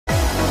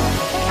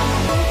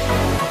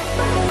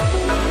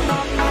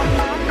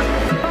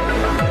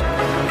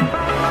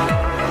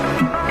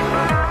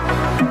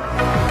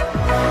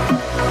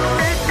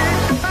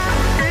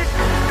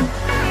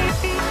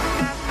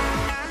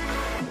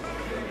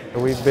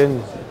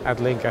been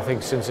at Link, I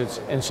think, since its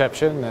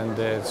inception, and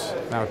it's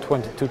now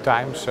 22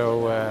 times.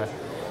 So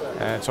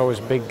it's always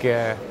a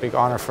big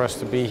honor for us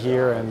to be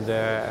here, and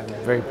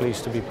I'm very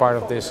pleased to be part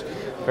of this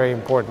very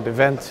important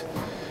event.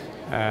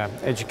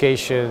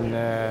 Education,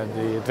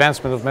 the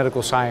advancement of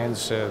medical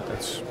science,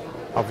 that's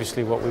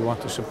obviously what we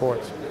want to support.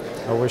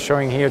 What we're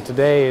showing here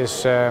today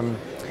is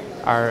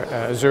our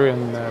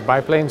Azurian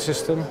biplane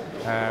system,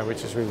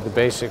 which is really the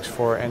basics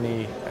for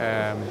any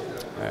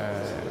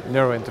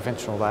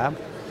neurointerventional lab.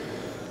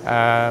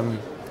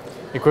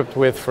 Equipped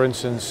with, for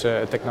instance,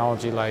 a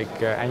technology like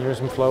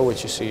aneurysm flow,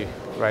 which you see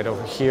right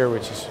over here,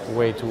 which is a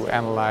way to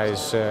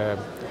analyze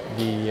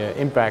the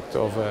impact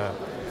of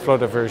flow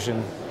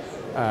diversion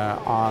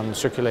on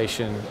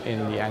circulation in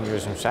the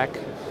aneurysm sac.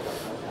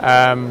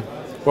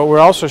 What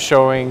we're also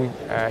showing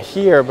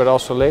here, but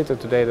also later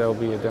today there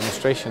will be a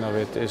demonstration of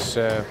it, is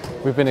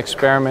we've been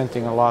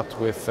experimenting a lot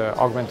with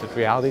augmented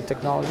reality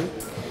technology,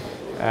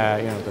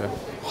 the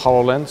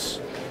HoloLens.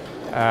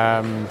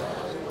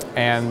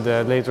 And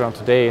later on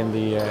today in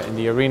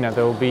the arena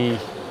there will be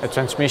a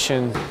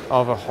transmission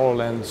of a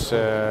HoloLens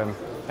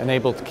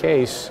enabled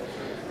case,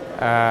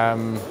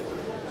 so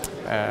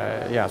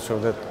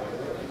that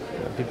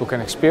people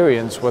can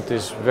experience what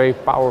this very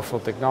powerful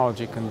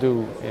technology can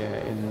do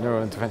in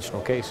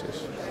neurointerventional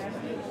cases.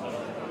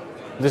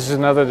 This is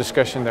another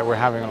discussion that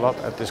we're having a lot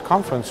at this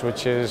conference,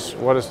 which is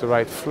what is the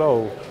right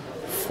flow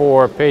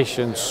for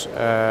patients who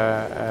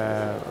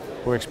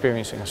are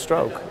experiencing a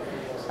stroke.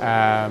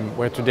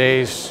 Where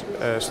today's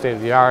state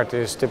of the art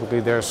is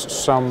typically there's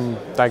some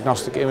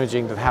diagnostic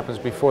imaging that happens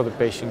before the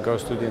patient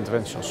goes to the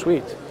interventional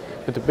suite.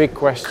 But the big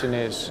question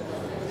is,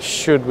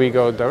 should we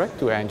go direct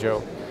to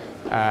angio,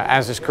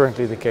 as is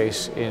currently the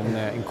case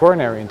in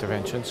coronary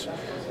interventions,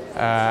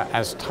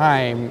 as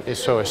time is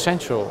so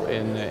essential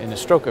in a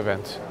stroke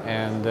event.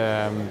 And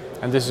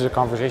this is a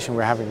conversation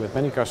we're having with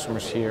many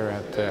customers here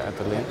at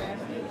the Link.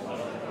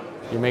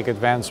 You make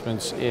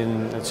advancements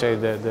in, let's say,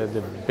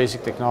 the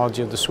basic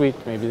technology of the suite,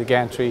 maybe the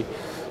gantry.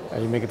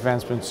 You make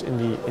advancements in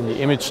the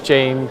image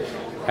chain,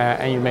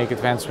 and you make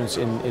advancements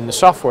in the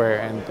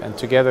software. And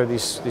together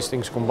these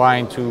things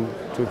combine to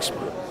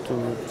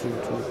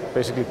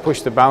basically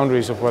push the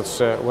boundaries of what's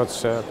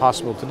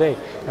possible today.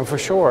 And for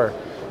sure,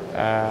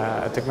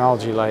 a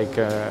technology like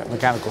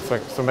mechanical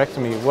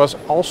thrombectomy was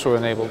also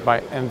enabled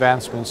by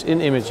advancements in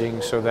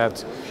imaging, so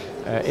that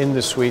in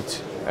the suite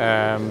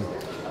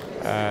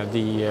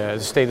the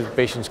state of the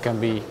patients can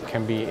be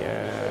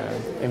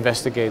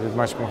investigated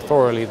much more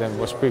thoroughly than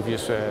was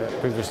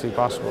previously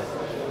possible.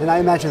 And I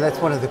imagine that's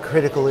one of the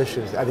critical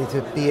issues. I mean,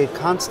 to be in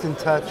constant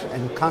touch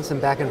and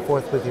constant back and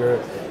forth with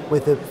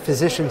the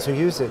physicians who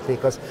use it,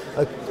 because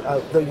you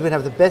can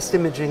have the best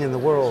imaging in the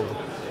world,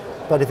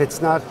 but if it's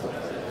not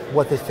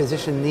what the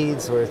physician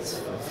needs or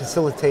it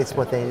facilitates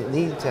what they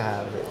need to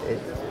have,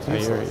 it's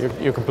useless.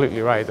 You're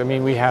completely right. I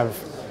mean, we have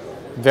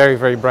very,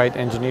 very bright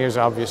engineers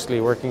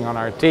obviously working on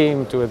our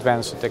team to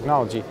advance the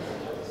technology,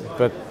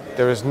 but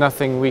there is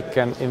nothing we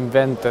can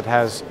invent that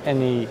has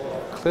any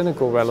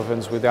clinical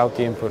relevance without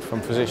the input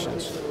from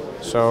physicians.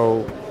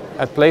 So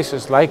at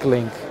places like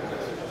Link,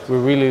 we're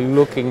really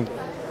looking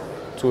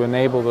to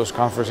enable those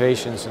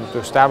conversations and to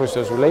establish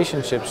those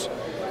relationships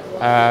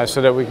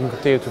so that we can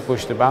continue to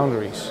push the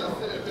boundaries.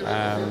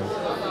 And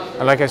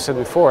like I said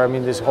before, I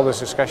mean, this whole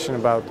discussion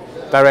about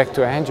direct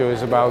to angio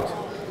is about,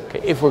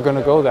 okay, if we're going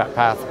to go that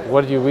path,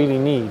 what do you really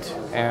need,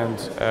 and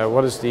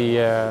what is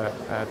the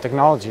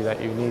technology that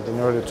you need in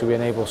order to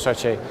enable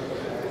such a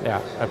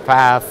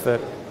path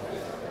that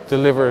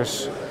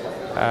delivers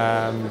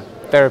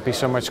therapy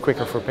so much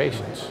quicker for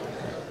patients.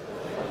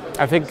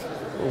 I think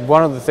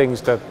one of the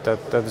things that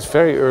is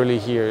very early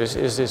here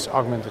is this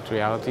augmented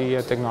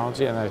reality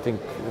technology, and I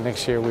think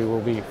next year we will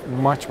be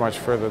much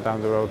further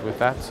down the road with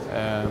that.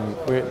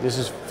 This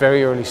is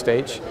very early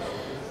stage.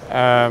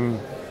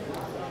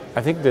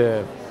 I think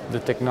the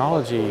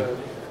technology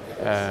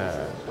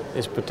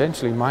is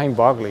potentially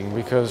mind-boggling,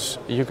 because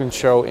you can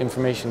show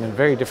information in a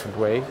very different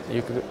way.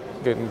 You can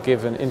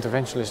give an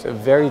interventionalist a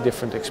very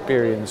different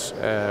experience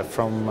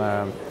from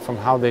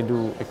how they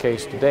do a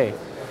case today.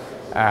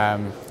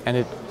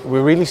 And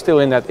we're really still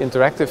in that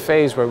interactive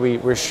phase where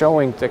we're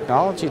showing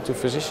technology to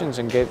physicians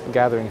and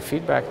gathering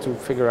feedback to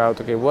figure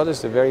out, okay, what is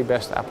the very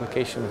best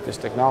application of this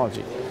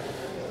technology.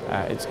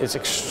 It's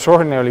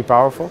extraordinarily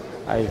powerful.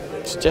 I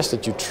suggest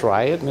that you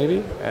try it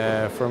maybe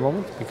for a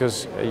moment,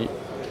 because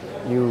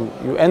you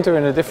enter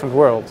in a different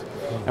world.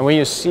 And when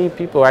you see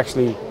people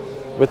actually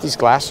with these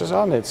glasses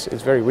on,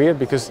 it's very weird,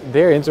 because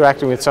they're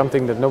interacting with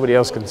something that nobody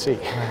else can see.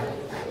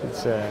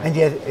 And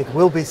yet it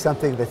will be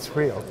something that's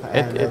real.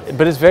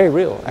 But it's very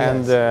real,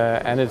 yes.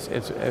 And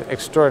it's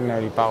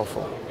extraordinarily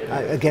powerful.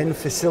 Again,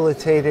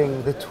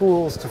 facilitating the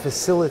tools to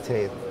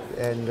facilitate.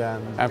 And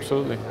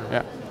absolutely,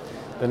 yeah.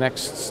 The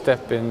next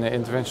step in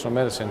interventional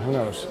medicine, who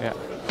knows, yeah.